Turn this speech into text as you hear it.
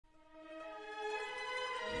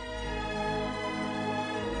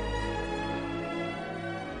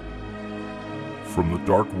From the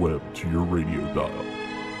dark web to your radio dial,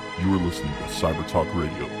 you are listening to Cyber Talk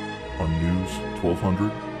Radio on News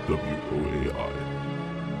 1200 WOAI.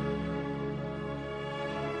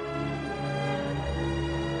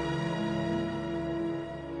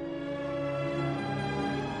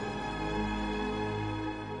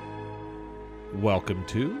 Welcome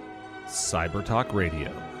to Cyber Talk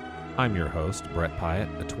Radio. I'm your host, Brett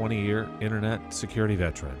Pyatt, a 20-year internet security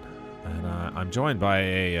veteran. And I'm joined by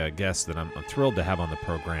a guest that I'm thrilled to have on the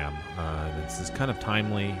program. This is kind of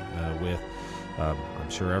timely with, I'm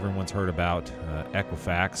sure everyone's heard about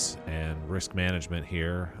Equifax and risk management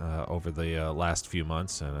here over the last few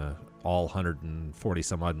months. And all 140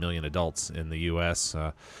 some odd million adults in the U.S.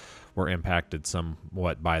 Were impacted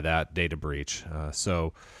somewhat by that data breach.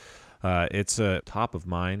 So it's a top of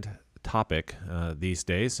mind topic these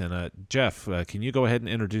days. And Jeff, can you go ahead and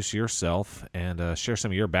introduce yourself and share some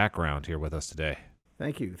of your background here with us today?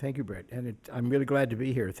 Thank you, Brett. And I'm really glad to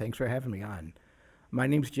be here. Thanks for having me on. My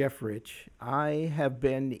name's Jeff Rich. I have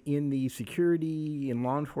been in the security and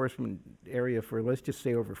law enforcement area for, let's just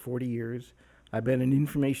say, over 40 years. I've been in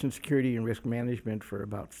information security and risk management for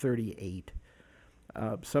about 38.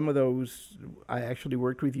 Some of those, I actually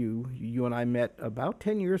worked with you. You and I met about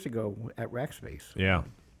 10 years ago at Rackspace. Yeah.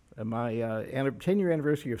 My 10-year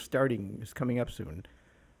anniversary of starting is coming up soon.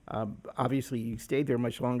 Obviously, you stayed there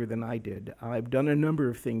much longer than I did. I've done a number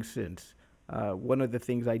of things since. One of the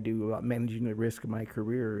things I do about managing the risk of my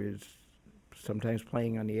career is sometimes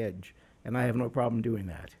playing on the edge, and I have no problem doing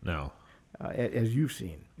that. No. As you've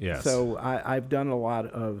seen. Yes. So I've done a lot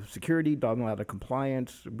of security, done a lot of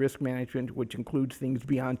compliance, risk management, which includes things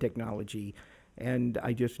beyond technology, and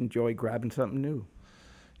I just enjoy grabbing something new.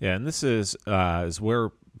 Yeah, and this is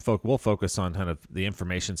where we'll focus on kind of the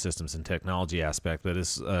information systems and technology aspect. But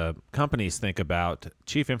as companies think about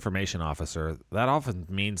chief information officer, that often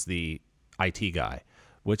means the IT guy,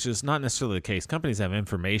 which is not necessarily the case. Companies have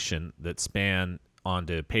information that span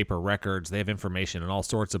onto paper records. They have information in all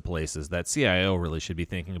sorts of places. That CIO really should be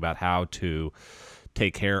thinking about how to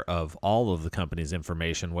take care of all of the company's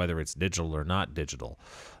information, whether it's digital or not digital.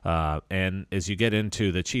 And as you get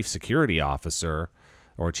into the chief security officer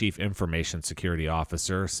or chief information security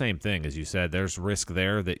officer, same thing. As you said, there's risk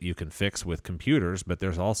there that you can fix with computers, but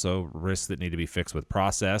there's also risks that need to be fixed with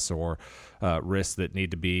process or risks that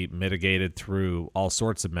need to be mitigated through all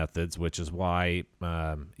sorts of methods, which is why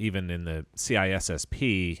even in the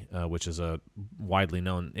CISSP, which is a widely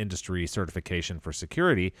known industry certification for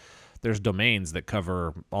security, there's domains that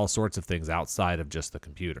cover all sorts of things outside of just the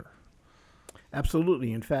computer.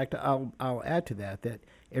 Absolutely. In fact, I'll add to that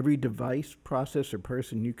every device, process, or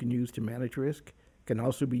person you can use to manage risk can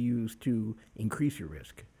also be used to increase your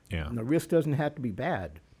risk. Yeah. And the risk doesn't have to be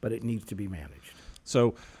bad, but it needs to be managed.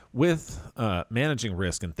 So with managing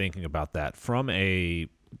risk and thinking about that from a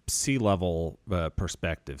C-level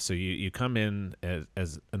perspective, so you come in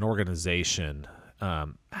as an organization,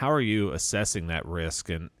 how are you assessing that risk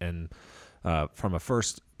and from a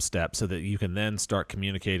first step so that you can then start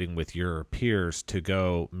communicating with your peers to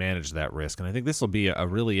go manage that risk? And I think this will be a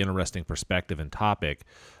really interesting perspective and topic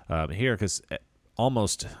here, because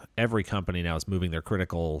almost every company now is moving their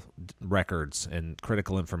critical records and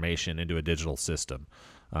critical information into a digital system.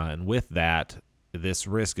 And with that, this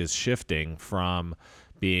risk is shifting from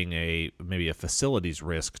being maybe a facilities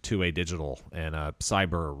risk to a digital and a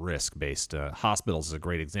cyber risk-based. Hospitals is a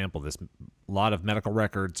great example of this. A lot of medical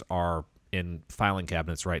records are in filing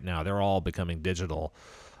cabinets right now. They're all becoming digital,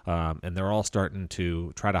 and they're all starting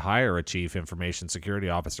to try to hire a chief information security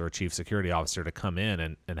officer, a chief security officer to come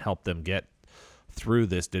in and help them get through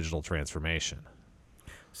this digital transformation.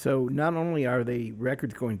 So not only are the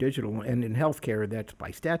records going digital, and in healthcare, that's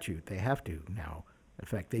by statute. They have to now. In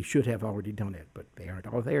fact, they should have already done it, but they aren't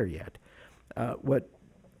all there yet.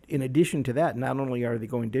 In addition to that, not only are they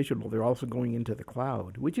going digital, they're also going into the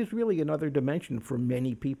cloud, which is really another dimension for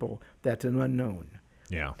many people that's an unknown.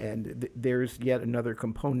 Yeah. And there's yet another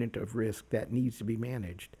component of risk that needs to be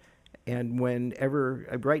managed. And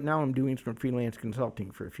right now I'm doing some freelance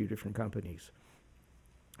consulting for a few different companies.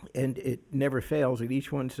 And it never fails that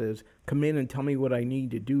each one says, come in and tell me what I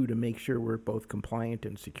need to do to make sure we're both compliant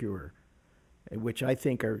and secure, which I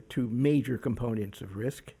think are two major components of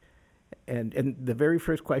risk. And the very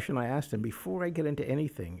first question I ask them before I get into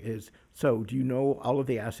anything is, so do you know all of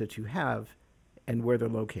the assets you have and where they're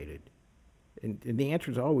located? And the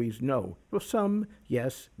answer is always no. Well, some,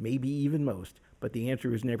 yes, maybe even most, but the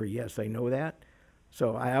answer is never yes, I know that.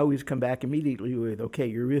 So I always come back immediately with, okay,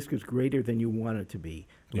 your risk is greater than you want it to be.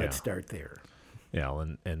 Let's start there. Yeah,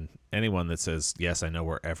 and anyone that says, yes, I know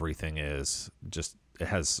where everything is, just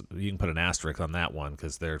you can put an asterisk on that one,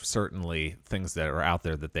 because there are certainly things that are out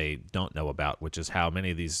there that they don't know about, which is how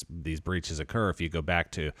many of these breaches occur. If you go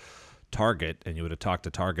back to Target and you would have talked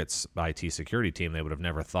to Target's IT security team, they would have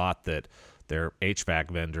never thought that their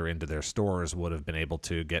HVAC vendor into their stores would have been able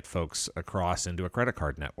to get folks across into a credit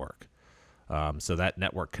card network. So that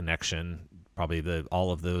network connection, probably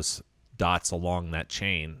all of those dots along that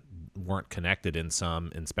chain weren't connected in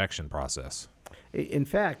some inspection process. In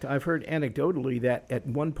fact, I've heard anecdotally that at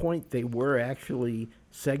one point they were actually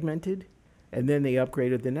segmented, and then they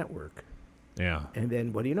upgraded the network. Yeah. And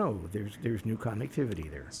then what do you know? There's new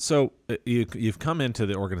connectivity there. So you've come into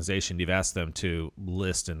the organization, you've asked them to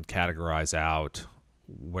list and categorize out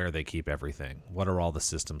where they keep everything. What are all the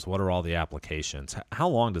systems? What are all the applications? How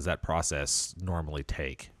long does that process normally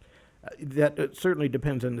take? That certainly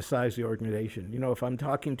depends on the size of the organization. You know, if I'm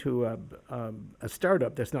talking to a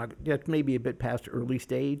startup that's maybe a bit past early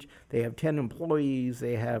stage, they have 10 employees,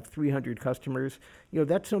 they have 300 customers, you know,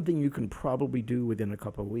 that's something you can probably do within a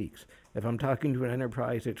couple of weeks. If I'm talking to an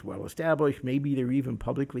enterprise that's well established, maybe they're even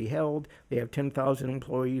publicly held, they have 10,000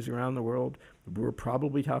 employees around the world, we're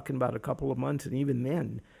probably talking about a couple of months. And even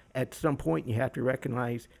then, at some point, you have to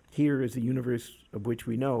recognize here is the universe of which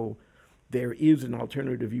we know. There is an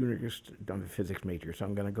alternative universe. I'm a physics major, so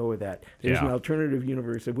I'm going to go with that. There's an alternative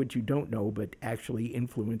universe of which you don't know, but actually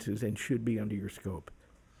influences and should be under your scope.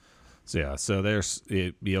 So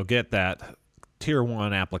you'll get that tier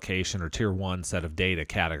 1 application or tier 1 set of data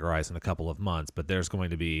categorized in a couple of months, but there's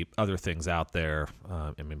going to be other things out there.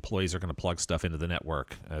 Employees are going to plug stuff into the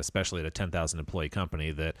network, especially at a 10,000 employee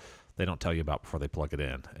company, that they don't tell you about before they plug it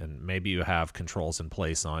in. And maybe you have controls in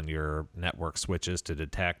place on your network switches to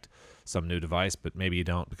detect some new device, but maybe you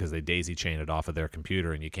don't, because they daisy chain it off of their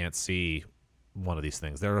computer and you can't see one of these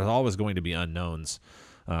things. There are always going to be unknowns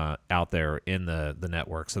out there in the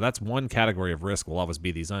network. So that's one category of risk, will always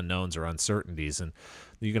be these unknowns or uncertainties. And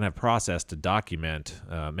you can have process to document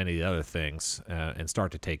many of the other things and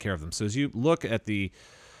start to take care of them. So as you look at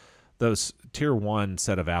those tier 1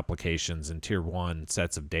 set of applications and tier 1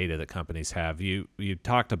 sets of data that companies have, you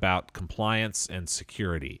talked about compliance and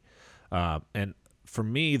security. And for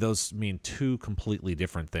me, those mean two completely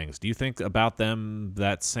different things. Do you think about them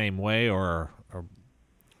that same way, or?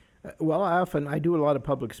 Well, I do a lot of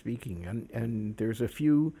public speaking, and there's a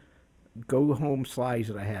few go-home slides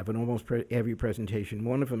that I have in almost every presentation.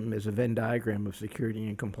 One of them is a Venn diagram of security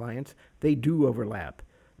and compliance. They do overlap,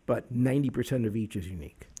 but 90% of each is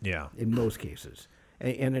unique. Yeah. In most cases.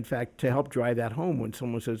 And in fact, to help drive that home, when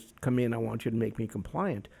someone says, come in, I want you to make me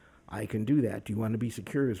compliant, I can do that. Do you want to be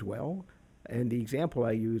secure as well? And the example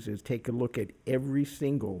I use is take a look at every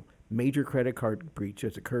single major credit card breach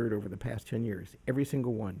that's occurred over the past 10 years. Every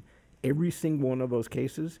single one. Every single one of those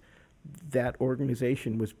cases, that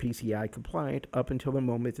organization was PCI compliant up until the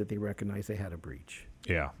moment that they recognized they had a breach.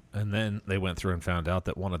 Yeah. And then they went through and found out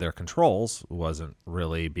that one of their controls wasn't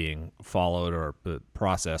really being followed, or the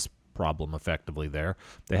process problem effectively there.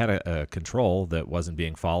 They had a control that wasn't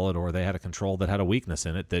being followed, or they had a control that had a weakness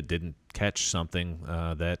in it that didn't catch something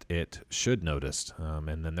that it should notice.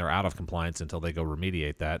 And then they're out of compliance until they go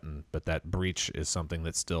remediate that. But that breach is something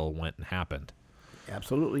that still went and happened.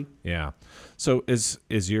 Absolutely. Yeah. So as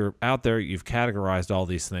you're out there, you've categorized all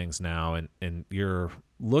these things now, and you're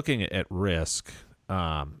looking at risk,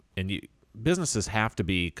 businesses have to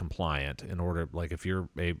be compliant in order, like if you're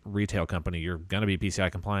a retail company, you're going to be PCI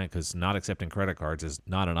compliant, because not accepting credit cards is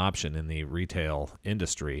not an option in the retail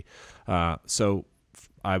industry. So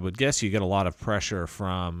I would guess you get a lot of pressure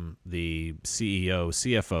from the CEO,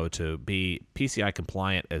 CFO to be PCI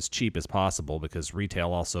compliant as cheap as possible, because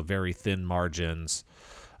retail also very thin margins,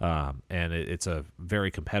 and it's a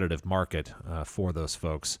very competitive market for those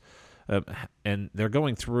folks. And they're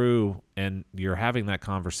going through, and you're having that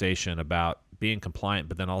conversation about being compliant,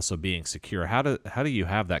 but then also being secure. How do you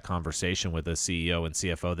have that conversation with a CEO and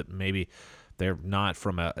CFO that maybe they're not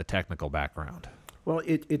from a technical background? Well,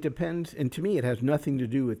 it depends, and to me, it has nothing to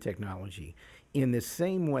do with technology. In the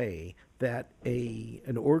same way that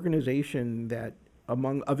an organization that,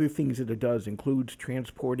 among other things that it does, includes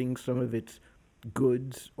transporting some of its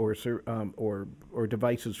goods or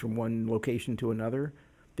devices from one location to another,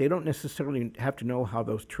 they don't necessarily have to know how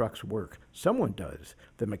those trucks work. Someone does.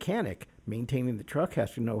 The mechanic maintaining the truck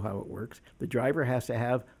has to know how it works. The driver has to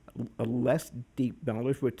have a less deep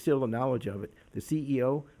knowledge, but still a knowledge of it. The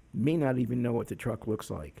CEO may not even know what the truck looks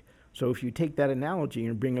like. So if you take that analogy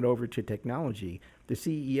and bring it over to technology, the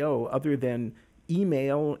CEO, other than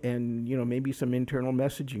email and maybe some internal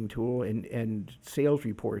messaging tool and sales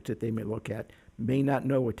reports that they may look at, may not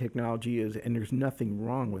know what technology is, and there's nothing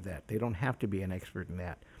wrong with that. They don't have to be an expert in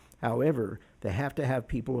that. However, they have to have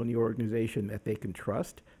people in the organization that they can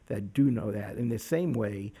trust that do know that. In the same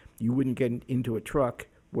way, you wouldn't get into a truck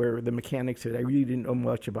where the mechanic said, I really didn't know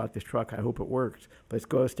much about this truck. I hope it works. Let's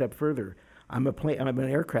go a step further. I'm an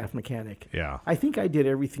aircraft mechanic. Yeah. I think I did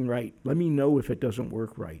everything right. Let me know if it doesn't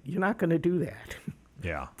work right. You're not going to do that.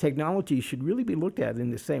 Yeah. Technology should really be looked at in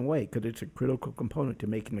the same way because it's a critical component to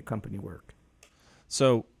making the company work.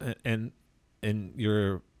 So, and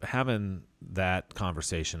you're having that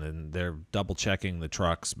conversation, and they're double checking the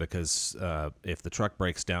trucks because if the truck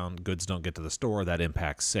breaks down, goods don't get to the store, that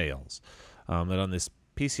impacts sales. But on this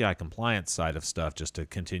PCI compliance side of stuff, just to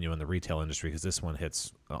continue in the retail industry, because this one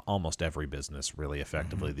hits almost every business really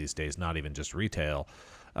effectively these days, not even just retail.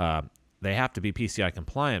 They have to be PCI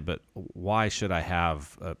compliant, but why should I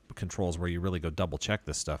have controls where you really go double check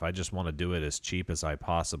this stuff? I just want to do it as cheap as I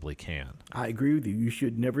possibly can. I agree with you. You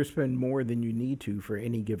should never spend more than you need to for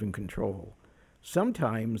any given control.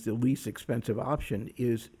 Sometimes the least expensive option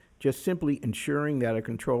is just simply ensuring that a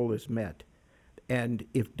control is met. And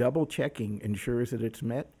if double checking ensures that it's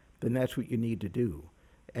met, then that's what you need to do.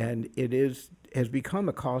 And it has become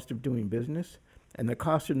a cost of doing business. And the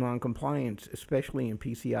cost of noncompliance, especially in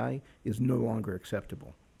PCI, is no longer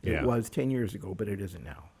acceptable. It was 10 years ago, but it isn't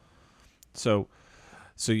now. So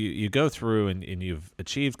you go through and you've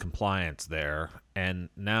achieved compliance there, and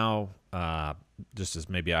now just as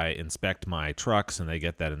maybe I inspect my trucks and they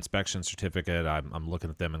get that inspection certificate, I'm looking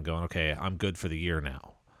at them and going, okay, I'm good for the year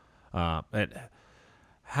now. And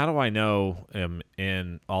how do I know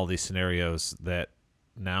in all these scenarios that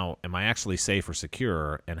now am I actually safe or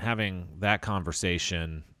secure? And having that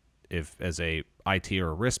conversation, if as a IT or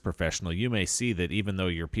a risk professional, you may see that even though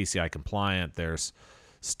you're PCI compliant, there's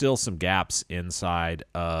still some gaps inside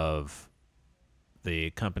of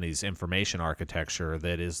the company's information architecture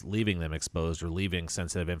that is leaving them exposed or leaving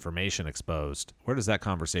sensitive information exposed. Where does that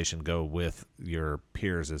conversation go with your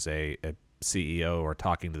peers as a CEO or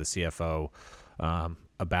talking to the CFO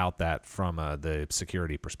about that from the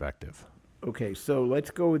security perspective? Okay, so let's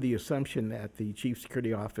go with the assumption that the chief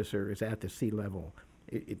security officer is at the C-level.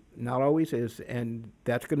 It not always is, and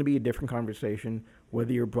that's going to be a different conversation.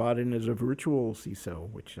 Whether you're brought in as a virtual CISO,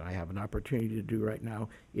 which I have an opportunity to do right now,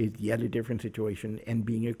 is yet a different situation, and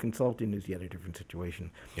being a consultant is yet a different situation.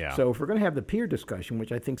 Yeah. So if we're going to have the peer discussion,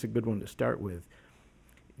 which I think is a good one to start with,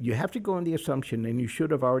 you have to go on the assumption, and you should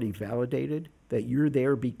have already validated, that you're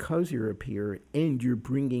there because you're a peer and you're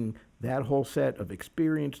bringing that whole set of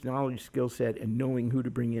experience, knowledge, skill set, and knowing who to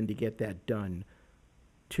bring in to get that done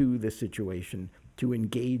to the situation to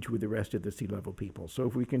engage with the rest of the C-level people. So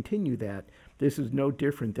if we continue that, this is no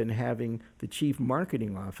different than having the chief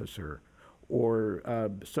marketing officer or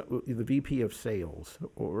the VP of sales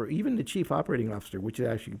or even the chief operating officer, which is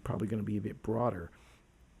actually probably going to be a bit broader.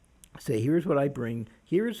 Say, here's what I bring,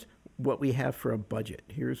 here's what we have for a budget,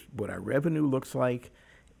 here's what our revenue looks like.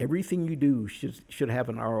 Everything you do should have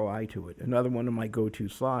an ROI to it. Another one of my go-to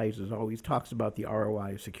slides is always talks about the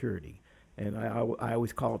ROI of security. And I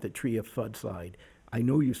always call it the tree of FUD slide. I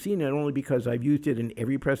know you've seen it only because I've used it in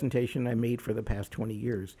every presentation I made for the past 20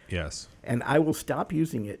 years. Yes. And I will stop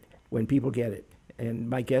using it when people get it. And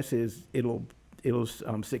my guess is it'll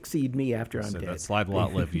succeed me after I'm dead. That slide will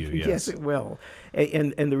outlive you, yes. Yes, it will.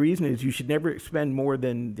 And the reason is you should never spend more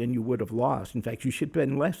than you would have lost. In fact, you should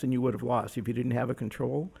spend less than you would have lost if you didn't have a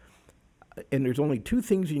control. And there's only two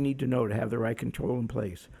things you need to know to have the right control in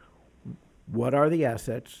place. What are the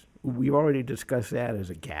assets? We've already discussed that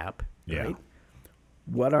as a gap, right?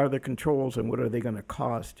 What are the controls and what are they going to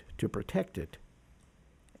cost to protect it?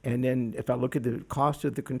 And then if I look at the cost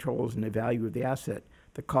of the controls and the value of the asset,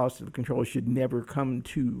 the cost of the control should never come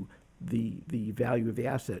to the value of the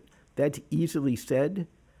asset. That's easily said,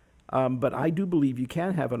 but I do believe you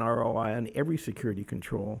can have an ROI on every security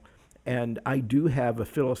control, and I do have a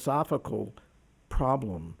philosophical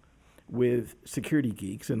problem with security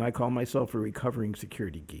geeks, and I call myself a recovering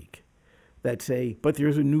security geek, that say, but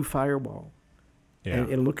there's a new firewall. Yeah.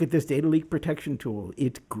 And look at this data leak protection tool.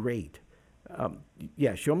 It's great.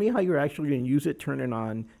 Show me how you're actually going to use it, turn it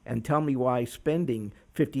on, and tell me why spending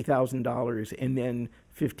 $50,000 and then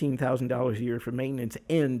 $15,000 a year for maintenance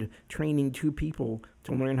and training 2 people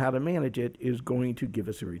to learn how to manage it is going to give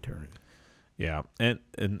us a return. Yeah, and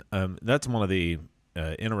that's one of the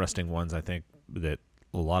interesting ones I think that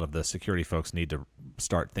a lot of the security folks need to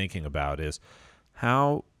start thinking about is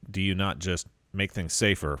how do you not just make things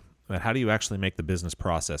safer, but how do you actually make the business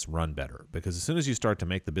process run better? Because as soon as you start to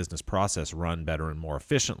make the business process run better and more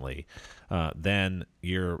efficiently, then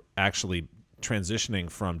you're actually transitioning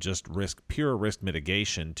from just pure risk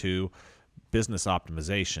mitigation to business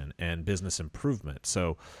optimization and business improvement.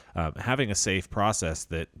 So having a safe process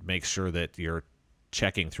that makes sure that you're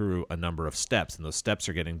checking through a number of steps and those steps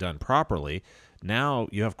are getting done properly, now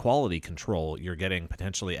you have quality control. You're getting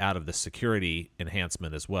potentially out of the security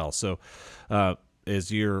enhancement as well. So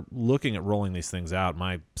as you're looking at rolling these things out,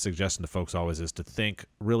 my suggestion to folks always is to think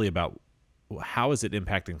really about how is it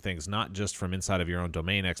impacting things, not just from inside of your own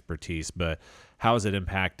domain expertise, but how is it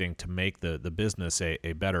impacting to make the business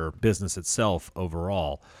a better business itself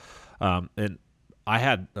overall. And I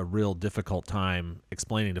had a real difficult time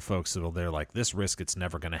explaining to folks that they're like, this risk, it's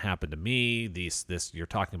never going to happen to me. This you're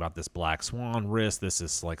talking about this black swan risk. This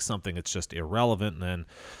is like something that's just irrelevant. And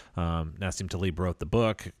then Nassim Taleb wrote the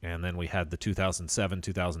book, and then we had the 2007,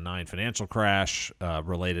 2009 financial crash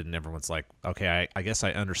related, and everyone's like, okay, I guess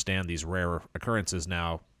I understand these rare occurrences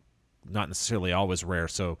now, not necessarily always rare.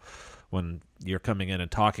 So when you're coming in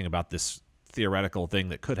and talking about this theoretical thing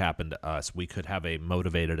that could happen to us, we could have a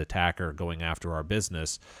motivated attacker going after our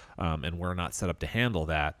business, and we're not set up to handle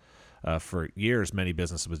that. For years, many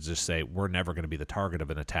businesses would just say, we're never going to be the target of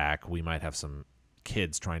an attack. We might have some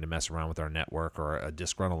kids trying to mess around with our network or a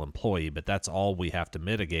disgruntled employee, but that's all we have to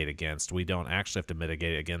mitigate against. We don't actually have to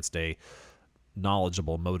mitigate against a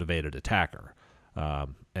knowledgeable, motivated attacker.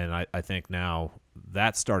 And I think now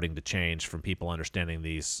that's starting to change from people understanding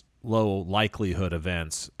these low likelihood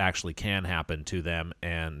events actually can happen to them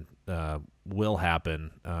and will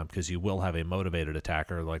happen because you will have a motivated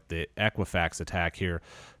attacker. Like the Equifax attack here,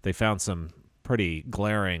 they found some pretty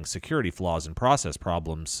glaring security flaws and process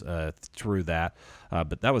problems through that,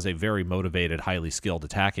 but that was a very motivated, highly skilled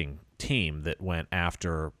attacking team that went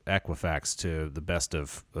after Equifax to the best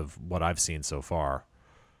of what I've seen so far.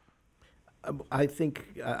 I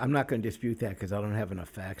think I'm not going to dispute that because I don't have enough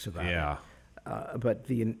facts about it. But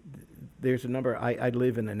there's a number. I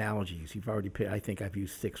live in analogies. You've already picked, I think I've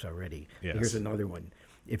used 6 already. Yes. Here's another one.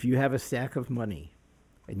 If you have a stack of money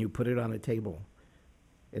and you put it on a table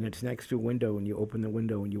and it's next to a window and you open the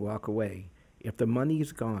window and you walk away, if the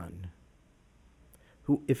money's gone,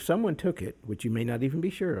 if someone took it, which you may not even be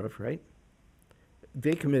sure of, right?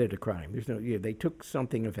 They committed a crime. They took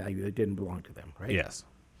something of value that didn't belong to them, right? Yes.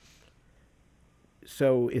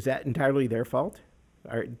 So is that entirely their fault?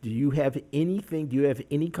 Do you have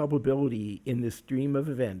any culpability in this stream of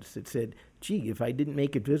events that said, gee, if I didn't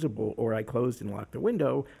make it visible or I closed and locked the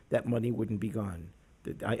window, that money wouldn't be gone?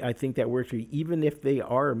 I think that works for you, even if they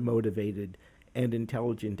are motivated and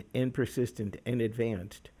intelligent and persistent and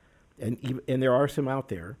advanced. And there are some out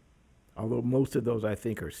there, although most of those I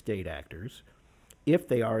think are state actors. If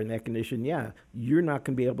they are in that condition, yeah, you're not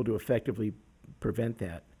going to be able to effectively prevent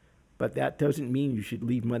that. But that doesn't mean you should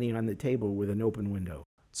leave money on the table with an open window.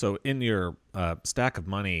 So in your stack of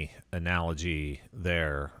money analogy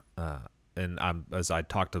there, and as I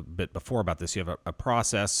talked a bit before about this, you have a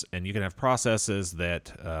process, and you can have processes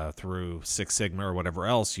that through Six Sigma or whatever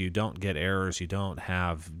else, you don't get errors, you don't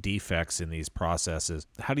have defects in these processes.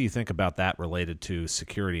 How do you think about that related to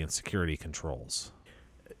security and security controls?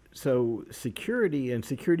 So security and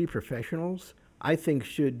security professionals, I think,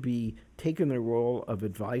 should be taking the role of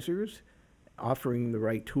advisors, offering the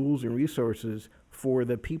right tools and resources for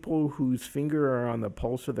the people whose finger are on the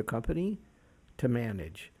pulse of the company to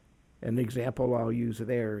manage. An example I'll use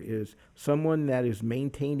there is someone that is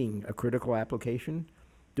maintaining a critical application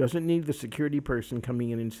doesn't need the security person coming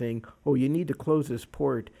in and saying, oh, you need to close this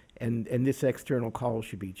port and this external call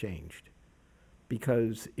should be changed.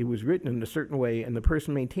 Because it was written in a certain way and the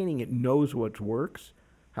person maintaining it knows what works.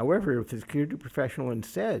 However, if the security professional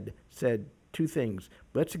instead said 2 things,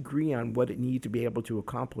 let's agree on what it needs to be able to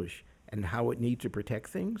accomplish and how it needs to protect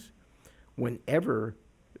things, whenever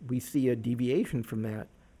we see a deviation from that,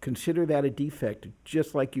 consider that a defect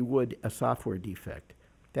just like you would a software defect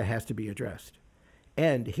that has to be addressed.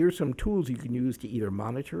 And here's some tools you can use to either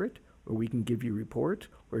monitor it, or we can give you reports,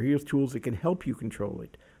 or here's tools that can help you control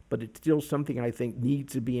it. But it's still something I think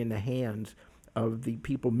needs to be in the hands of the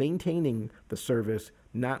people maintaining the service,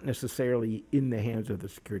 not necessarily in the hands of the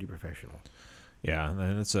security professional. Yeah,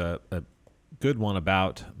 and it's a good one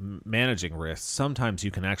about managing risks. Sometimes you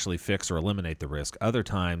can actually fix or eliminate the risk. Other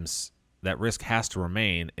times that risk has to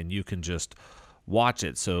remain, and you can just watch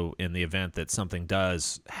it. So in the event that something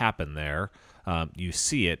does happen there, you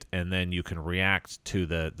see it, and then you can react to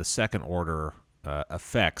the second order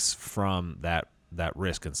effects from that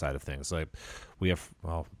risk inside of things. Like we have,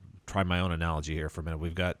 well, try my own analogy here for a minute.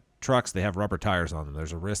 We've got trucks, they have rubber tires on them.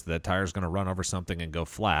 There's a risk that tire is going to run over something and go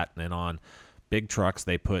flat. And on big trucks,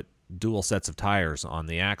 they put dual sets of tires on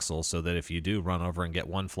the axle so that if you do run over and get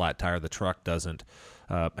one flat tire, the truck doesn't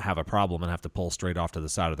have a problem and have to pull straight off to the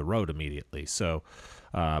side of the road immediately. So,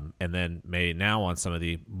 and then now on some of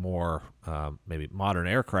the more maybe modern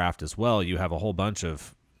aircraft as well, you have a whole bunch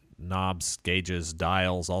of knobs, gauges,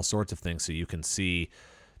 dials, all sorts of things, so you can see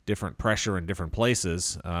different pressure in different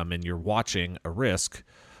places, and you're watching a risk,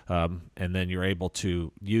 and then you're able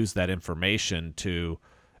to use that information to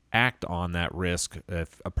act on that risk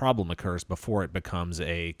if a problem occurs before it becomes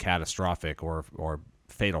a catastrophic or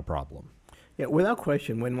fatal problem. Yeah, without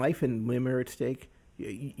question, when life and limb are at stake,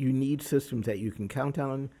 you need systems that you can count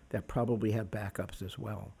on that probably have backups as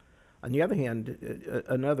well. On the other hand,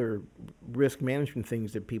 another risk management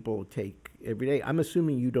things that people take every day, I'm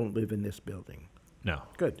assuming you don't live in this building. No.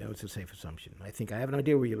 Good. That was a safe assumption. I think I have an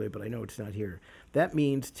idea where you live, but I know it's not here. That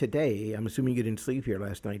means today, I'm assuming you didn't sleep here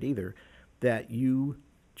last night either, that you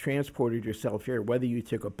transported yourself here, whether you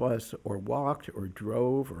took a bus or walked or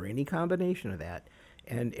drove or any combination of that.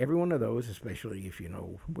 And every one of those, especially if you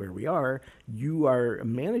know where we are, you are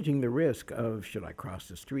managing the risk of, should I cross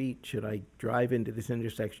the street? Should I drive into this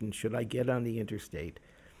intersection? Should I get on the interstate?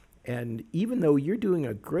 And even though you're doing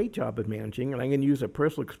a great job of managing, and I'm going to use a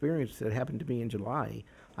personal experience that happened to me in July,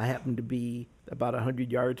 I happened to be about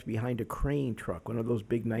 100 yards behind a crane truck, one of those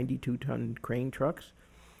big 92-ton crane trucks,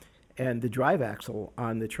 and the drive axle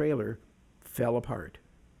on the trailer fell apart.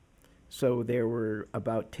 So there were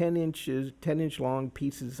about 10-inch long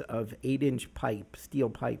pieces of 8-inch pipe, steel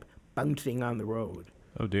pipe, bouncing on the road.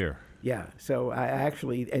 Oh, dear. Yeah, so I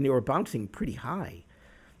actually, and they were bouncing pretty high.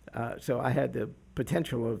 So I had the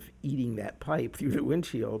potential of eating that pipe through the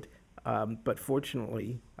windshield. But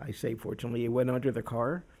fortunately, I say fortunately, it went under the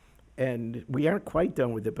car. And we aren't quite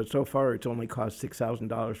done with it, but so far it's only cost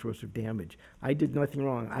 $6,000 worth of damage. I did nothing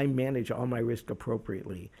wrong. I manage all my risk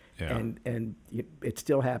appropriately, and it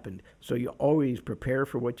still happened. So you always prepare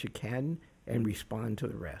for what you can and respond to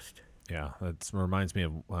the rest. Yeah, that reminds me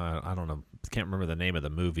of, I don't know, can't remember the name of the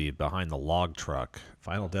movie, Behind the Log Truck,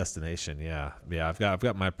 Final Destination. Yeah, I've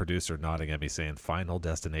got my producer nodding at me saying Final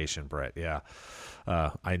Destination, Brett. Yeah,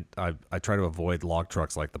 I try to avoid log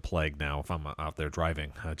trucks like the plague now if I'm out there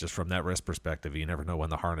driving. Just from that risk perspective, you never know when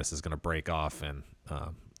the harness is going to break off, and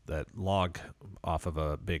that log off of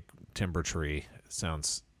a big timber tree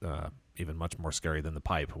sounds even much more scary than the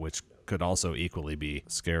pipe, which could also equally be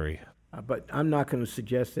scary. But I'm not going to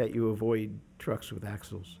suggest that you avoid trucks with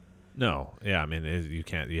axles. No, yeah, I mean you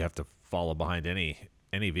can't. You have to follow behind any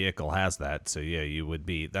vehicle has that. So yeah, you would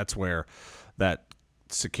be. That's where that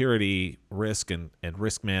security risk and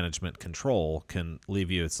risk management control can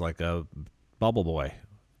leave you. It's like a bubble boy,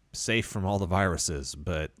 safe from all the viruses,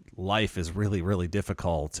 but life is really, really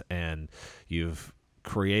difficult, and you've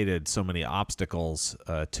created so many obstacles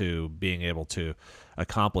to being able to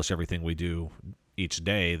accomplish everything we do each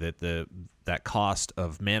day that that cost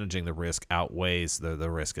of managing the risk outweighs the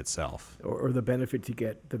risk itself. Or the benefit to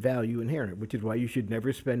get the value inherent, which is why you should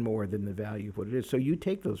never spend more than the value of what it is. So you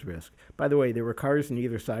take those risks. By the way, there were cars on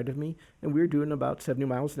either side of me, and we were doing about 70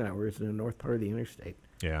 miles an hour in the north part of the interstate.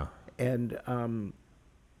 Yeah. And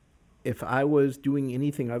if I was doing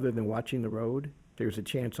anything other than watching the road, there's a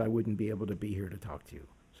chance I wouldn't be able to be here to talk to you.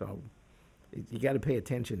 So you got to pay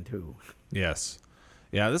attention too. Yes.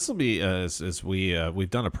 Yeah, this will be as we've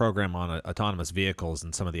done a program on autonomous vehicles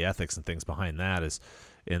and some of the ethics and things behind that is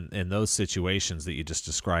in those situations that you just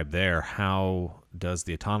described there, how does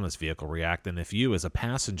the autonomous vehicle react? And if you as a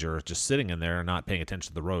passenger just sitting in there and not paying attention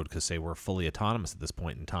to the road because say we're fully autonomous at this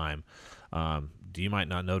point in time, you might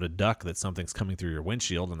not know to duck that something's coming through your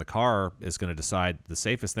windshield, and the car is going to decide the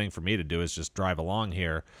safest thing for me to do is just drive along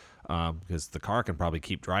here. Because the car can probably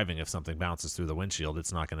keep driving if something bounces through the windshield.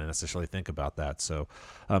 It's not going to necessarily think about that. So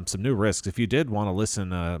some new risks. If you did want to listen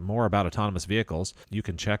more about autonomous vehicles, you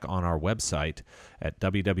can check on our website at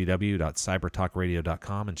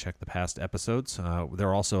www.cybertalkradio.com and check the past episodes.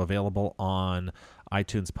 They're also available on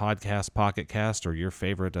iTunes Podcast, Pocket Cast, or your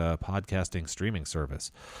favorite podcasting streaming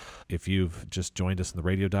service. If you've just joined us in the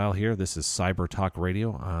radio dial here, this is Cyber Talk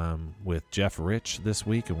Radio with Jeff Rich this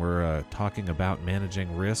week, and we're talking about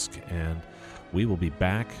managing risk, and we will be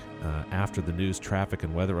back after the news, traffic,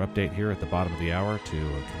 and weather update here at the bottom of the hour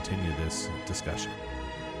to continue this discussion.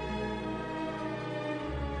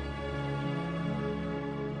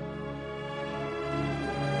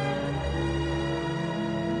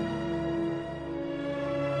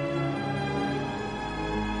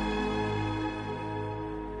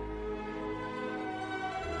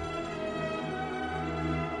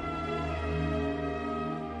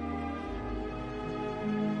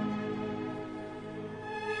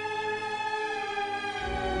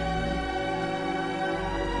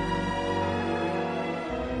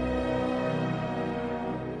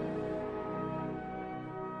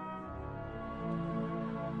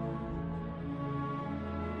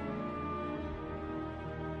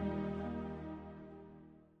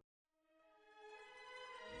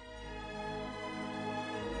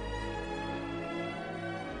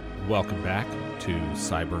 welcome back to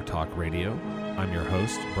Cyber Talk Radio. I'm your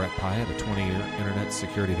host, Brett Pyatt, a 20-year internet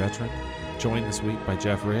security veteran, joined this week by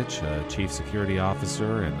Jeff Rich, Chief Security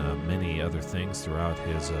Officer, and many other things throughout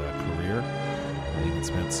his career. He even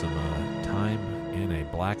spent some time in a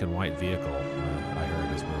black and white vehicle, I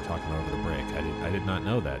heard as we were talking over the break. I did not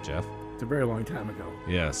know that, Jeff. It's a very long time ago.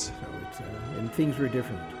 Yes. So it's and things were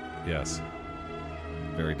different. Yes.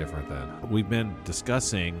 Very different then. We've been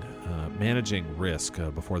discussing managing risk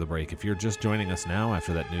before the break. If you're just joining us now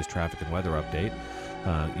after that news, traffic, and weather update,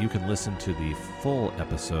 you can listen to the full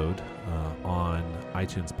episode on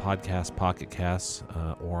iTunes Podcast, Pocket Casts,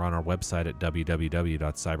 or on our website at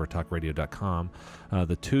www.cybertalkradio.com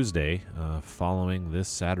the Tuesday following this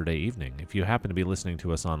Saturday evening. If you happen to be listening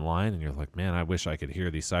to us online and you're like, man, I wish I could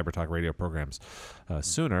hear these Cyber Talk Radio programs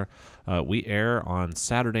sooner, we air on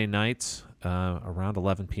Saturday nights around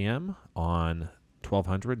 11 p.m. on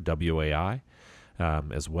 1200 WAI.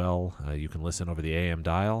 As well, you can listen over the AM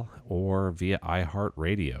dial or via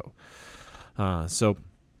iHeartRadio. So,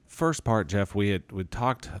 first part, Jeff, we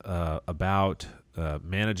talked about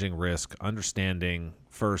managing risk, understanding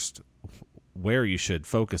first where you should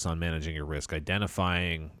focus on managing your risk,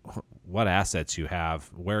 identifying what assets you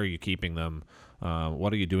have, where are you keeping them,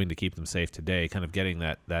 what are you doing to keep them safe today, kind of getting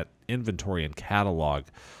that inventory and catalog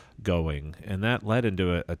going. And that led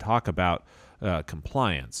into a talk about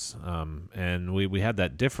compliance, and we had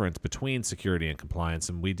that difference between security and compliance,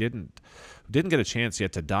 and we didn't get a chance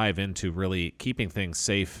yet to dive into really keeping things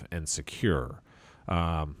safe and secure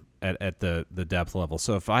at the depth level.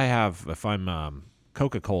 So if I'm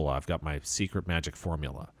Coca-Cola, I've got my secret magic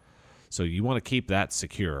formula. So you want to keep that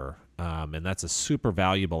secure, and that's a super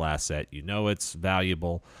valuable asset. You know it's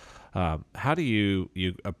valuable. How do you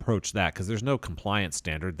approach that? Because there's no compliance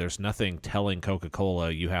standard. There's nothing telling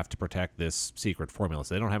Coca-Cola you have to protect this secret formula.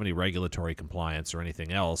 So they don't have any regulatory compliance or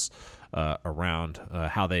anything else around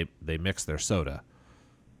how they mix their soda.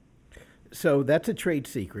 So that's a trade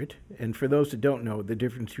secret. And for those that don't know, the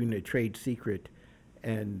difference between a trade secret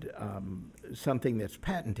and something that's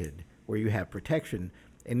patented, where you have protection,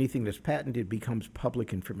 anything that's patented becomes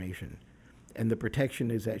public information. And the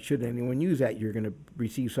protection is that should anyone use that, you're going to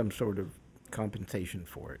receive some sort of compensation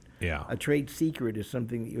for it. Yeah. A trade secret is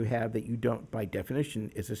something that you have that you don't, by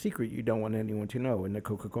definition, is a secret you don't want anyone to know. And the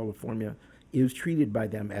Coca-Cola formula is treated by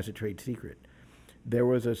them as a trade secret. There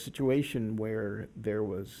was a situation where there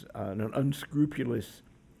was an unscrupulous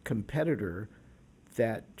competitor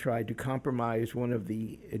that tried to compromise one of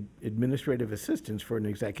the administrative assistants for an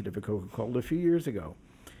executive at Coca-Cola a few years ago.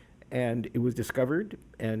 And it was discovered,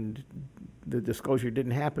 and the disclosure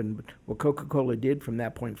didn't happen. But what Coca-Cola did from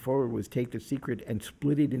that point forward was take the secret and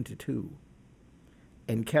split it into two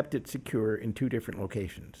and kept it secure in two different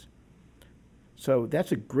locations. So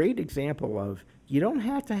that's a great example of you don't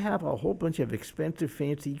have to have a whole bunch of expensive,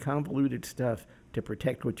 fancy, convoluted stuff to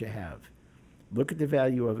protect what you have. Look at the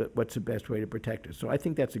value of it. What's the best way to protect it? So I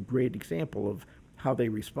think that's a great example of how they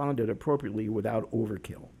responded appropriately without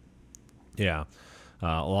overkill. Yeah.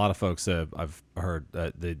 A lot of folks, I've heard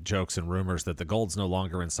the jokes and rumors that the gold's no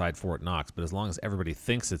longer inside Fort Knox, but as long as everybody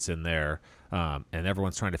thinks it's in there and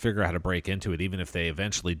everyone's trying to figure out how to break into it, even if they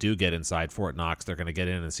eventually do get inside Fort Knox, they're going to get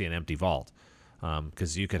in and see an empty vault.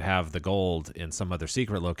 Because you could have the gold in some other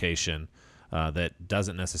secret location that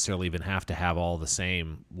doesn't necessarily even have to have all the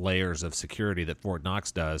same layers of security that Fort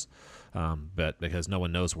Knox does, but because no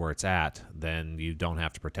one knows where it's at, then you don't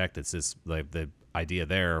have to protect it. It's just like the idea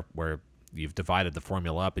there where you've divided the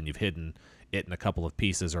formula up and you've hidden it in a couple of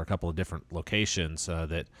pieces or a couple of different locations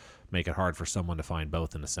that make it hard for someone to find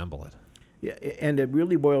both and assemble it. Yeah, and it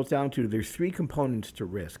really boils down to there's three components to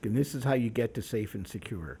risk, and this is how you get to safe and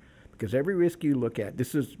secure. Because every risk you look at,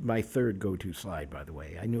 this is my third go-to slide, by the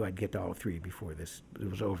way. I knew I'd get to all three before it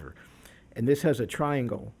was over. And this has a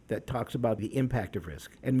triangle that talks about the impact of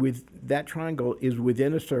risk. And with that triangle is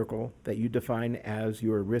within a circle that you define as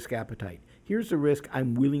your risk appetite. Here's the risk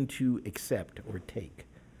I'm willing to accept or take.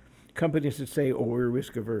 Companies that say, oh, we're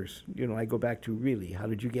risk averse. I go back to really, how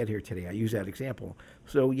did you get here today? I use that example.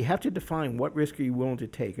 So you have to define what risk are you willing to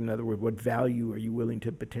take. In other words, what value are you willing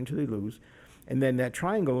to potentially lose? And then that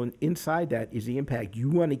triangle, and inside that is the impact. You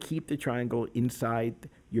want to keep the triangle inside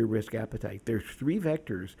your risk appetite. There's three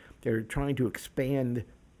vectors that are trying to expand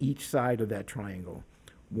each side of that triangle.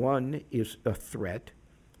 One is a threat,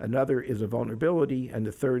 another is a vulnerability, and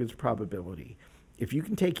the third is probability. If you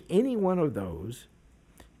can take any one of those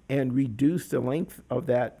and reduce the length of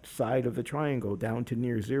that side of the triangle down to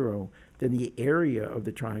near zero, then the area of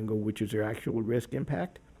the triangle, which is your actual risk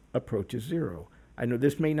impact, approaches zero. I know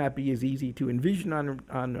this may not be as easy to envision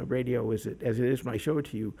on a radio as it is when I show it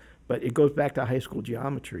to you, but it goes back to high school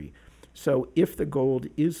geometry. So if the gold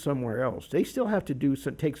is somewhere else, they still have to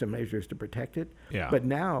take some measures to protect it. Yeah. But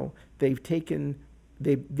now they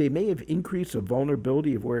may have increased the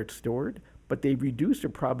vulnerability of where it's stored, but they've reduced the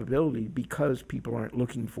probability because people aren't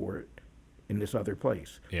looking for it in this other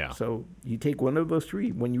place. Yeah. So you take one of those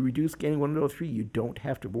three. When you reduce getting one of those three, you don't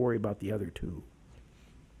have to worry about the other two.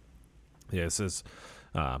 Yeah, this is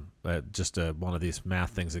just one of these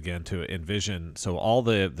math things again to envision. So all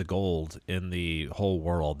the gold in the whole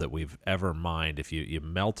world that we've ever mined, if you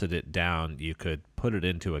melted it down, you could put it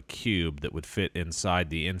into a cube that would fit inside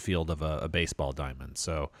the infield of a baseball diamond.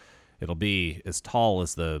 So it'll be as tall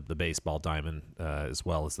as the baseball diamond, as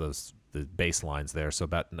well as the baselines there. So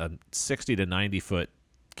about a 60 to 90 foot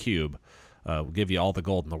cube will give you all the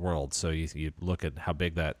gold in the world. So you look at how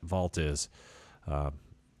big that vault is.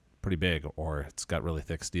 Pretty big, or it's got really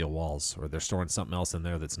thick steel walls, or they're storing something else in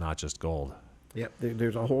there that's not just gold. Yep,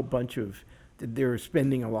 there's a whole bunch of, they're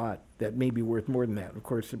spending a lot that may be worth more than that. Of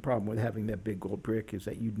course, the problem with having that big gold brick is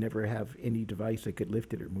that you'd never have any device that could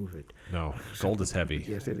lift it or move it. No, gold is heavy.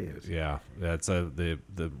 Yes, it is. Yeah, that's the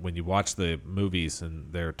when you watch the movies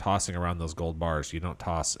and they're tossing around those gold bars, you don't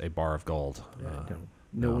toss a bar of gold.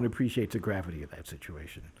 No one appreciates the gravity of that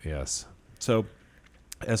situation. Yes. So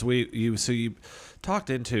as you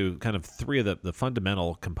talked into kind of three of the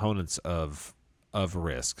fundamental components of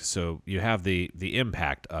risk. So you have the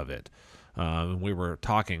impact of it. We were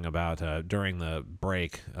talking about during the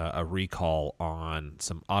break a recall on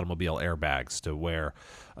some automobile airbags to where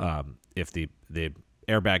if the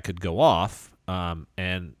airbag could go off,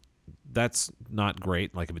 and that's not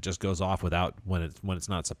great. Like if it just goes off without when it's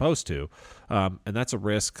not supposed to, and that's a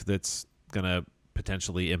risk that's gonna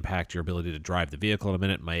potentially impact your ability to drive the vehicle in a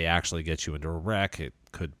minute. It may actually get you into a wreck. It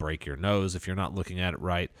could break your nose if you're not looking at it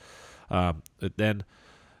right. Then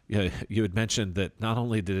you had mentioned that not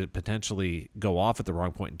only did it potentially go off at the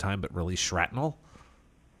wrong point in time, but release shrapnel.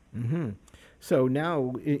 Mm-hmm. So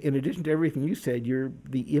now, in addition to everything you said,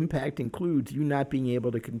 the impact includes you not being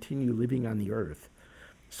able to continue living on the Earth.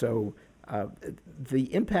 So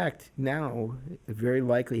the impact now very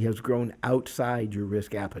likely has grown outside your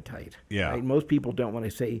risk appetite. Yeah. Right? Most people don't want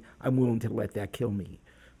to say, I'm willing to let that kill me.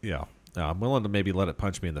 Yeah. I'm willing to maybe let it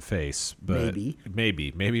punch me in the face, but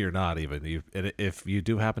maybe you're not even. And if you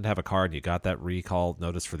do happen to have a car and you got that recall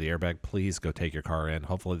notice for the airbag, please go take your car in.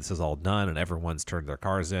 Hopefully this is all done and everyone's turned their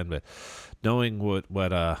cars in. But knowing what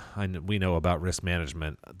we know about risk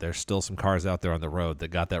management, there's still some cars out there on the road that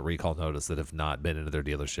got that recall notice that have not been into their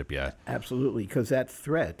dealership yet. Absolutely, because that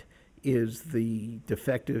threat is the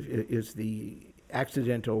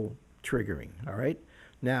accidental triggering. All right.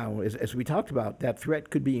 Now, as we talked about, that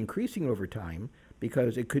threat could be increasing over time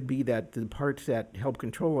because it could be that the parts that help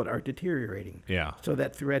control it are deteriorating. Yeah. So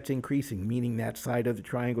that threat's increasing, meaning that side of the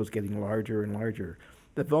triangle is getting larger and larger.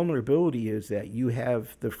 The vulnerability is that you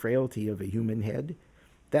have the frailty of a human head.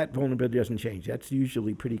 That vulnerability doesn't change. That's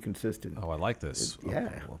usually pretty consistent. Oh, I like this.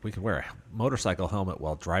 Yeah. Well, we can wear a motorcycle helmet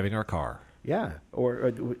while driving our car. Yeah,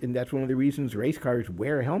 and that's one of the reasons race cars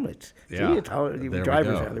wear helmets. Yeah. See, it's all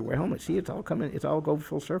drivers out there wear helmets. See, it's all coming. It's all go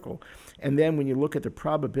full circle. And then when you look at the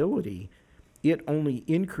probability, it only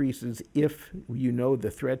increases if you know the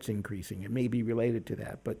threat's increasing. It may be related to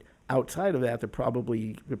that, but outside of that, the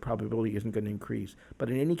probability isn't going to increase. But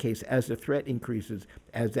in any case, as the threat increases,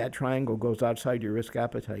 as that triangle goes outside your risk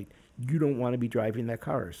appetite, you don't want to be driving that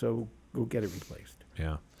car. So go get it replaced.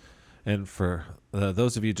 Yeah. And for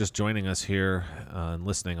those of you just joining us here and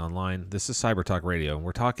listening online, this is Cyber Talk Radio, and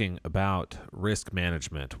we're talking about risk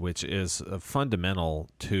management, which is fundamental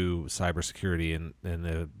to cybersecurity.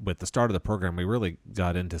 And with the start of the program, we really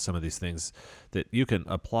got into some of these things that you can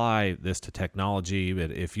apply this to technology. But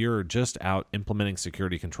if you're just out implementing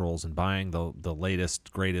security controls and buying the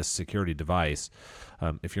latest, greatest security device,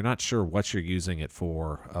 if you're not sure what you're using it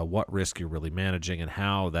for, what risk you're really managing, and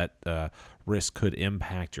how that risk could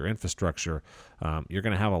impact your infrastructure, you're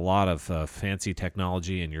going to have a lot of fancy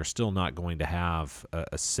technology, and you're still not going to have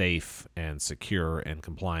a safe and secure and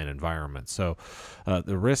compliant environment. So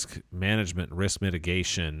the risk management, risk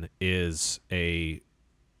mitigation is a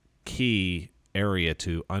key area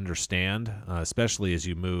to understand, especially as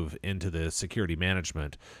you move into the security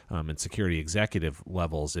management and security executive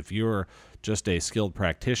levels. If you're just a skilled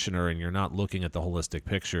practitioner and you're not looking at the holistic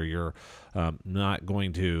picture, you're not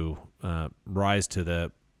going to rise to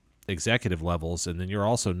the executive levels, and then you're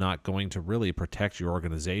also not going to really protect your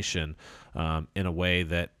organization in a way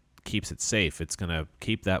that keeps it safe. It's going to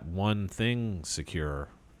keep that one thing secure.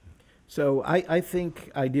 So I think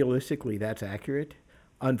idealistically that's accurate.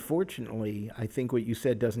 Unfortunately, I think what you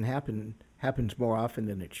said doesn't happens more often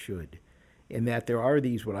than it should, in that there are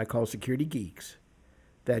these what I call security geeks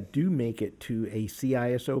that do make it to a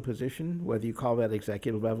CISO position, whether you call that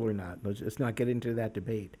executive level or not. Let's not get into that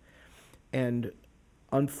debate. And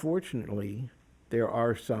unfortunately, there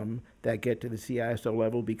are some that get to the CISO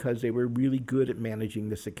level because they were really good at managing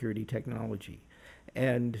the security technology.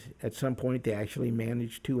 And at some point, they actually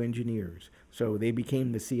managed 2 engineers. So they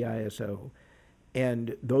became the CISO.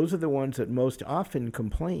 And those are the ones that most often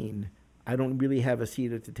complain, I don't really have a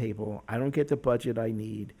seat at the table. I don't get the budget I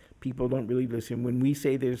need. People don't really listen. When we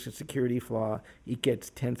say there's a security flaw, it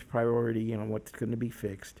gets 10th priority on what's going to be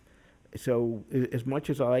fixed. So as much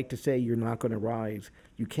as I like to say you're not going to rise,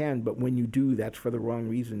 you can, but when you do, that's for the wrong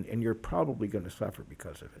reason, and you're probably going to suffer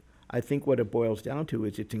because of it. I think what it boils down to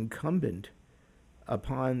is it's incumbent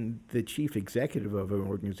upon the chief executive of an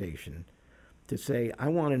organization to say, I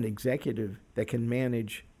want an executive that can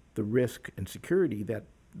manage the risk and security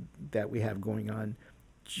that we have going on,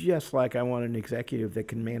 just like I want an executive that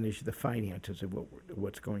can manage the finances of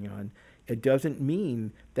what's going on. It doesn't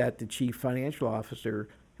mean that the chief financial officer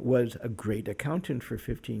was a great accountant for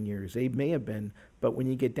 15 years. They may have been, but when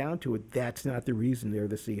you get down to it, that's not the reason they're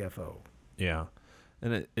the CFO. Yeah.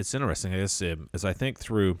 And it's interesting, I guess, as I think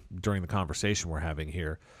through during the conversation we're having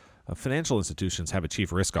here, financial institutions have a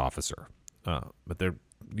chief risk officer, but they're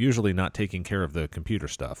usually not taking care of the computer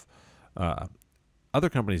stuff. Other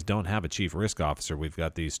companies don't have a chief risk officer. We've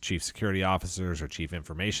got these chief security officers or chief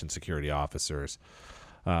information security officers.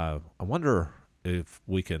 I wonder if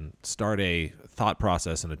we can start a thought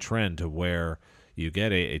process and a trend to where you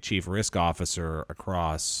get a chief risk officer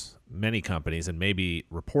across many companies, and maybe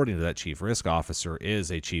reporting to that chief risk officer is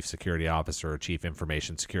a chief security officer or chief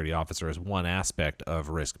information security officer as one aspect of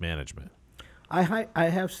risk management. I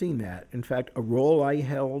have seen that. In fact, a role I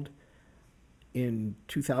held in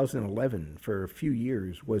 2011 for a few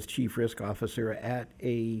years was chief risk officer at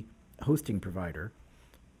a hosting provider,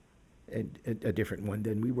 a different one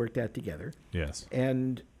than we worked at together. Yes.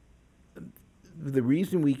 And the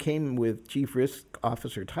reason we came with chief risk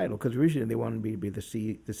officer title, because originally they wanted me to be the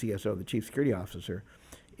CSO, the chief security officer,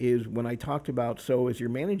 is when I talked about, so as you're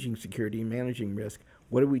managing security and managing risk,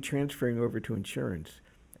 what are we transferring over to insurance?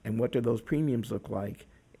 And what do those premiums look like?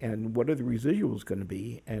 And what are the residuals going to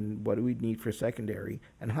be? And what do we need for secondary?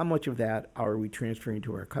 And how much of that are we transferring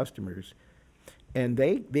to our customers? And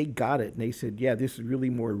they got it, and they said, yeah, this is really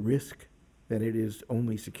more risk than it is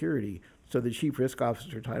only security. So the chief risk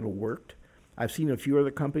officer title worked. I've seen a few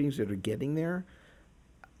other companies that are getting there.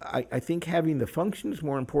 I think having the function is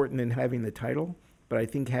more important than having the title, but I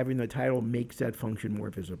think having the title makes that function more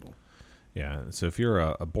visible. Yeah, so if you're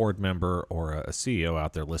a board member or a CEO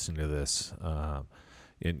out there listening to this,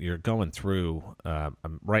 and you're going through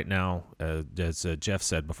right now, as Jeff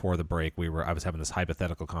said before the break, I was having this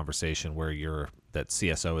hypothetical conversation where that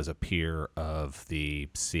CSO is a peer of the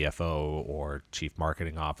CFO or chief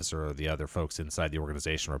marketing officer or the other folks inside the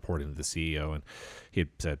organization reporting to the CEO, and he had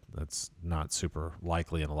said that's not super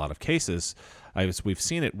likely in a lot of cases. We've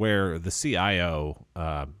seen it where the CIO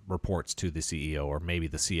reports to the CEO or maybe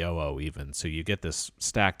the COO even, so you get this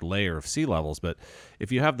stacked layer of C-levels. But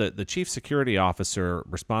if you have the chief security officer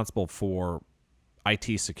responsible for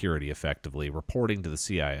IT security effectively reporting to the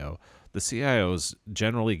CIO, the CIOs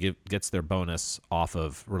generally gets their bonus off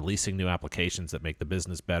of releasing new applications that make the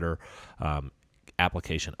business better,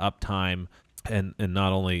 application uptime, and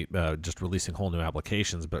not only just releasing whole new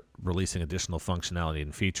applications, but releasing additional functionality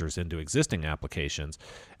and features into existing applications.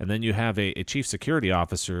 And then you have a chief security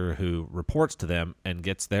officer who reports to them and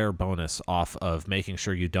gets their bonus off of making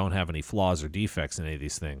sure you don't have any flaws or defects in any of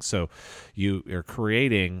these things. So you are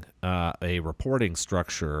creating a reporting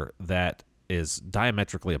structure that is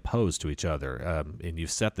diametrically opposed to each other. And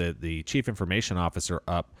you've set the chief information officer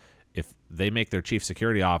up. If they make their chief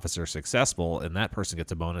security officer successful and that person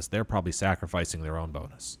gets a bonus, they're probably sacrificing their own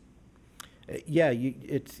bonus. Yeah,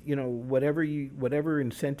 it's whatever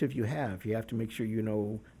incentive you have to make sure you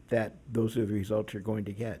know that those are the results you're going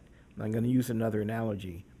to get. And I'm going to use another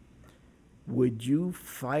analogy. Would you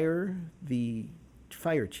fire the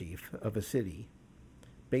fire chief of a city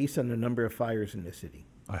based on the number of fires in the city?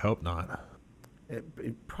 I hope not.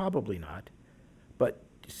 Probably not. But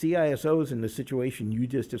CISOs in the situation you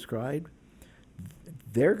just described,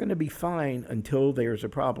 they're going to be fine until there's a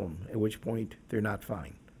problem, at which point they're not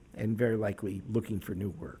fine and very likely looking for new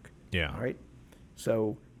work. Yeah. All right?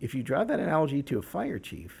 So if you draw that analogy to a fire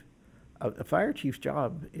chief's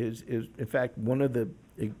job is in fact, one of the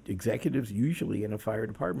executives usually in a fire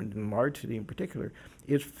department, in a large city in particular,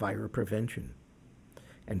 is fire prevention.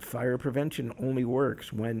 And fire prevention only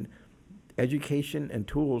works when education and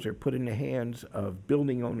tools are put in the hands of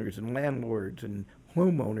building owners and landlords and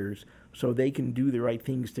homeowners so they can do the right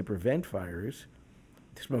things to prevent fires.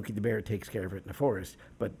 Smokey the Bear takes care of it in the forest,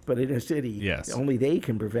 but in a city, Yes. only they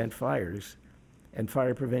can prevent fires, and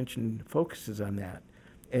fire prevention focuses on that.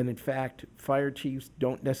 And in fact, fire chiefs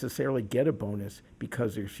don't necessarily get a bonus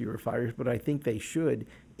because there's fewer fires, but I think they should,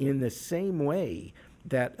 in the same way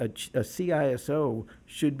that a CISO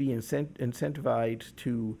should be incentivized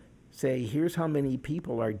to say, here's how many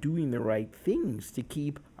people are doing the right things to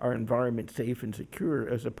keep our environment safe and secure,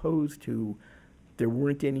 as opposed to there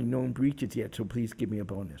weren't any known breaches yet, so please give me a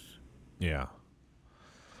bonus. Yeah.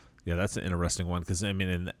 Yeah, that's an interesting one because, I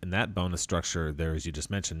mean, in that bonus structure there, as you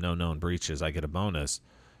just mentioned, no known breaches, I get a bonus.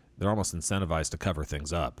 They're almost incentivized to cover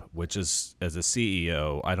things up, which is, as a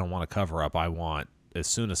CEO, I don't want to cover up. I want, as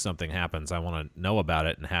soon as something happens, I want to know about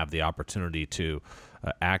it and have the opportunity to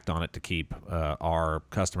act on it to keep our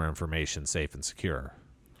customer information safe and secure.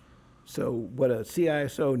 So what a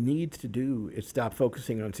CISO needs to do is stop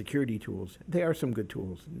focusing on security tools. They are some good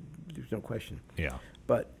tools, there's no question. Yeah.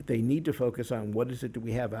 But they need to focus on what is it that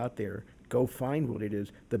we have out there. Go find what it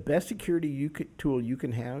is. The best security tool you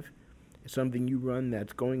can have is something you run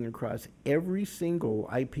that's going across every single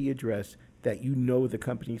IP address that you know the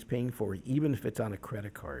company's paying for, even if it's on a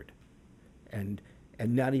credit card, and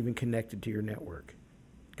not even connected to your network.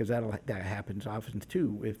 Because that happens often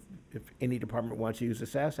too. If any department wants to use a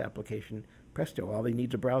SaaS application, presto, all they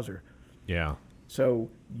need is a browser. Yeah. So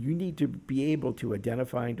you need to be able to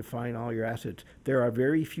identify and define all your assets. There are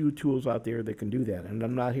very few tools out there that can do that, and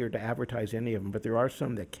I'm not here to advertise any of them, but there are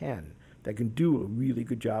some that can do a really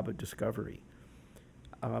good job of discovery.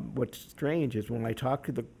 What's strange is when I talk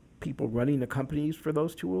to the people running the companies for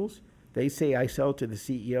those tools, they say I sell to the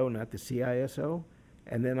CEO, not the CISO.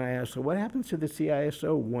 And then I ask, so what happens to the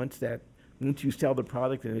CISO once you sell the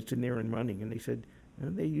product and it's in there and running? And they said,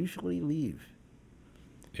 they usually leave.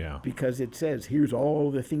 Yeah. Because it says, here's all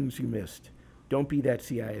the things you missed. Don't be that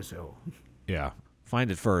CISO. Yeah.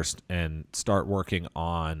 Find it first and start working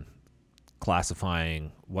on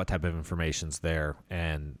classifying what type of information's there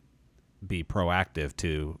and be proactive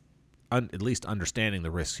to at least understanding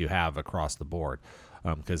the risks you have across the board.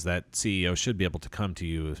 Because that CEO should be able to come to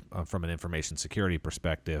you from an information security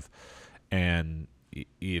perspective, and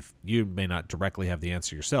if you may not directly have the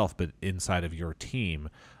answer yourself, but inside of your team,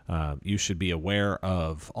 you should be aware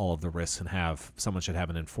of all of the risks and someone should have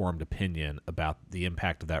an informed opinion about the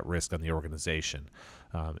impact of that risk on the organization.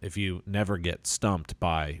 If you never get stumped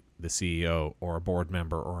by the CEO or a board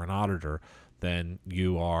member or an auditor, then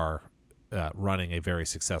you are running a very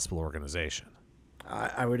successful organization.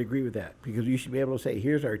 I would agree with that, because you should be able to say,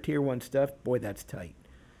 here's our tier 1 stuff. Boy, that's tight.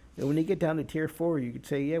 And when you get down to tier 4, you could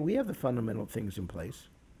say, yeah, we have the fundamental things in place.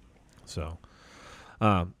 So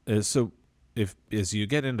if as you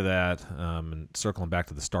get into that, and circling back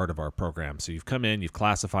to the start of our program, so you've come in, you've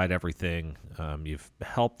classified everything, you've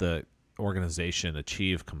helped the organization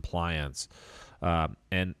achieve compliance,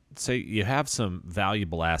 and say you have some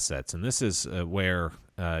valuable assets, and this is where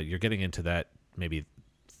you're getting into that maybe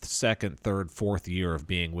second, third, fourth year of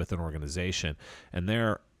being with an organization, and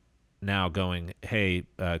they're now going, hey,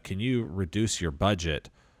 can you reduce your budget?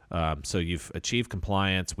 So you've achieved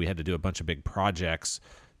compliance. We had to do a bunch of big projects.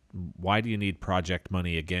 Why do you need project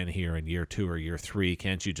money again here in year 2 or year 3?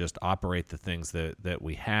 Can't you just operate the things that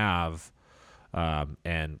we have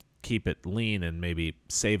and keep it lean and maybe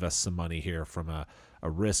save us some money here from a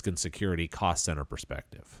risk and security cost center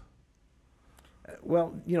perspective?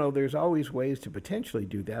 Well, there's always ways to potentially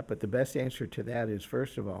do that, but the best answer to that is,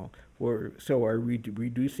 first of all, we're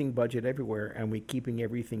reducing budget everywhere, and we're keeping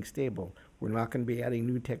everything stable. We're not going to be adding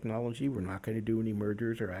new technology. We're not going to do any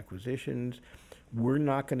mergers or acquisitions. We're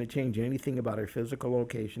not going to change anything about our physical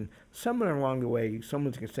location. Somewhere along the way,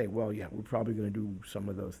 someone's going to say, well, yeah, we're probably going to do some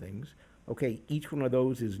of those things. Okay, each one of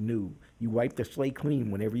those is new. You wipe the slate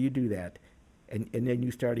clean whenever you do that. And then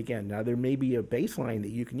you start again. Now, there may be a baseline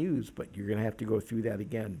that you can use, but you're going to have to go through that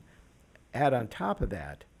again. Add on top of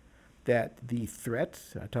that the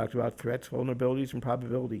threats, I talked about threats, vulnerabilities, and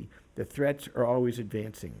probability. The threats are always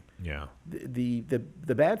advancing. Yeah. The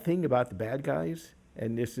bad thing about the bad guys,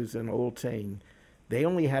 and this is an old saying, they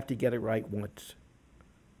only have to get it right once.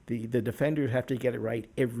 The defenders have to get it right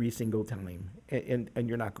every single time, and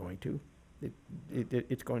you're not going to.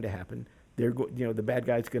 It's going to happen. The bad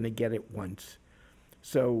guy's going to get it once.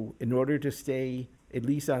 So in order to stay at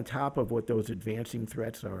least on top of what those advancing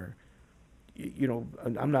threats are,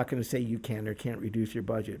 I'm not going to say you can or can't reduce your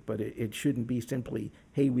budget, but it shouldn't be simply,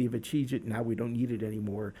 hey, we've achieved it, now we don't need it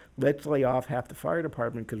anymore. Let's lay off half the fire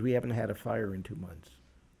department because we haven't had a fire in 2 months.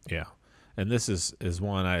 Yeah. And this is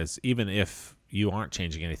one as even if you aren't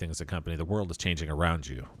changing anything as a company, the world is changing around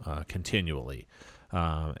you continually.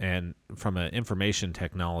 And from an information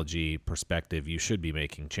technology perspective, you should be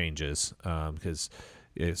making changes because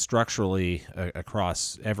structurally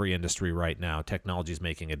across every industry right now, technology is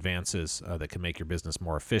making advances that can make your business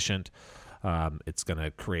more efficient. It's going to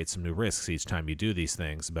create some new risks each time you do these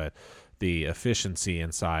things, but the efficiency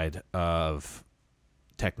inside of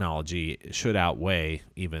technology should outweigh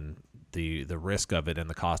even the risk of it and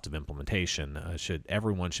the cost of implementation.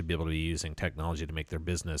 Everyone should be able to be using technology to make their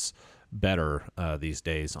business better these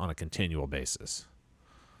days on a continual basis.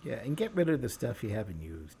 Yeah, and get rid of the stuff you haven't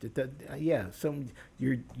used.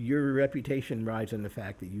 Your reputation rides on the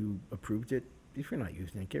fact that you approved it. If you're not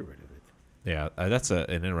using it, get rid of it. Yeah, that's an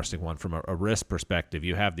interesting one from a risk perspective.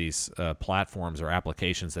 You have these platforms or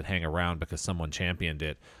applications that hang around because someone championed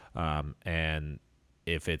it, and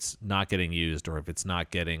if it's not getting used or if it's not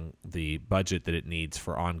getting the budget that it needs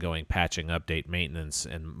for ongoing patching, update, maintenance,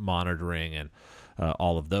 and monitoring and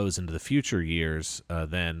all of those into the future years,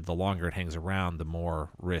 then the longer it hangs around, the more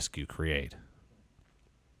risk you create.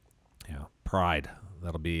 Yeah, pride.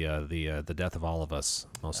 That'll be the death of all of us,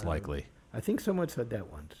 most likely. I think someone said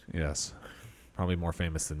that once. Yes. Probably more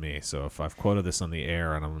famous than me. So if I've quoted this on the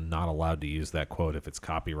air and I'm not allowed to use that quote, if it's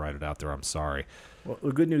copyrighted out there, I'm sorry. Well,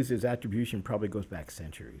 the good news is attribution probably goes back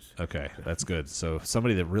centuries. Okay, that's good. So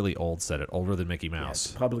somebody that really old said it, older than Mickey Mouse.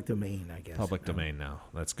 Yeah, it's public domain, I guess. Public domain now.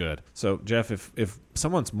 That's good. So, Jeff, if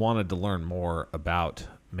someone's wanted to learn more about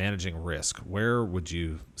managing risk, where would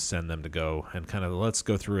you send them to go? And kind of let's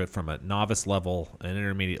go through it from a novice level, an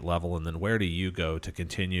intermediate level, and then where do you go to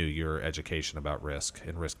continue your education about risk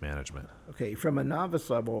and risk management? Okay, from a novice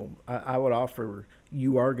level, I would offer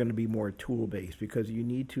you are going to be more tool-based because you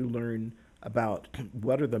need to learn about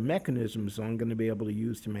what are the mechanisms I'm going to be able to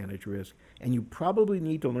use to manage risk, and you probably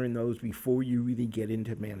need to learn those before you really get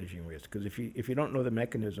into managing risk. Because if you don't know the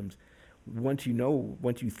mechanisms, once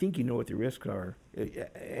you think you know what the risks are,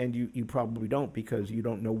 and you probably don't because you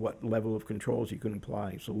don't know what level of controls you can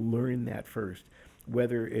apply. So learn that first,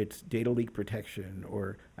 whether it's data leak protection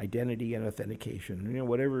or identity and authentication,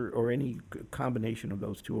 whatever, or any combination of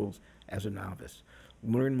those tools as a novice.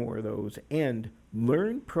 Learn more of those and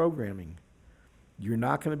learn programming. You're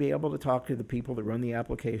not going to be able to talk to the people that run the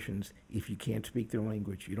applications if you can't speak their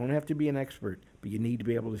language. You don't have to be an expert, but you need to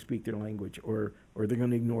be able to speak their language, or they're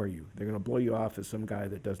going to ignore you. They're going to blow you off as some guy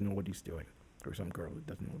that doesn't know what he's doing, or some girl that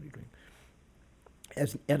doesn't know what he's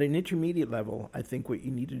doing. At an intermediate level, I think what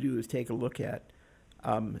you need to do is take a look at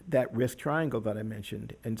that risk triangle that I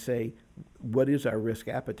mentioned and say, what is our risk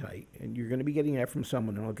appetite? And you're going to be getting that from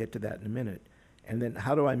someone, and I'll get to that in a minute. And then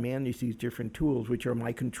how do I manage these different tools, which are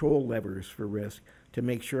my control levers for risk, to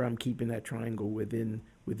make sure I'm keeping that triangle within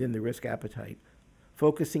the risk appetite?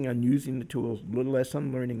 Focusing on using the tools, a little less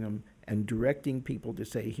on learning them, and directing people to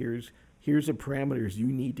say, here's the parameters you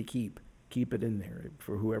need to keep it in there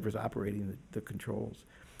for whoever's operating the controls.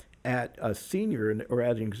 At a senior or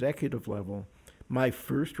at an executive level, my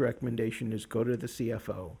first recommendation is go to the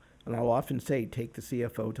CFO. And I'll often say, take the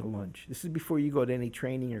CFO to lunch. This is before you go to any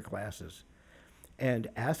training or classes. And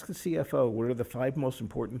ask the CFO, what are the 5 most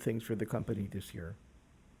important things for the company this year?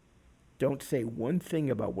 Don't say one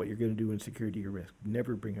thing about what you're going to do in security or risk.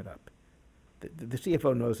 Never bring it up. The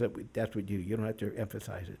CFO knows that's what you do. You don't have to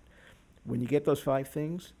emphasize it. When you get those 5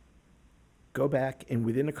 things, go back and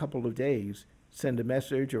within a couple of days, send a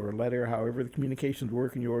message or a letter, however the communications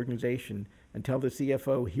work in your organization, and tell the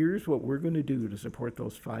CFO, here's what we're going to do to support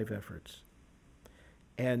those 5 efforts.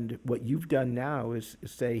 And what you've done now is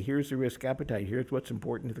say, here's the risk appetite, here's what's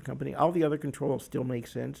important to the company. All the other controls still make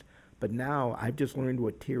sense, but now I've just learned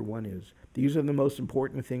what Tier 1 is. These are the most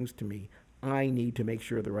important things to me. I need to make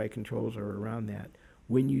sure the right controls are around that.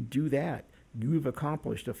 When you do that, you've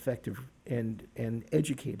accomplished effective and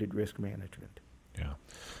educated risk management. Yeah.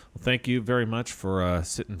 Well, thank you very much for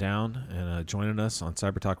sitting down and joining us on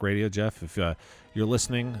Cyber Talk Radio, Jeff. If you're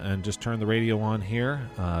listening and just turn the radio on here,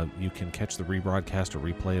 you can catch the rebroadcast or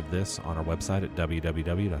replay of this on our website at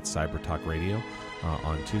www.cybertalkradio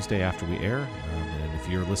on Tuesday after we air. And if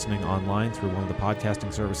you're listening online through one of the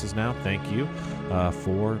podcasting services now, thank you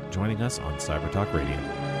for joining us on Cyber Talk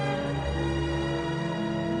Radio.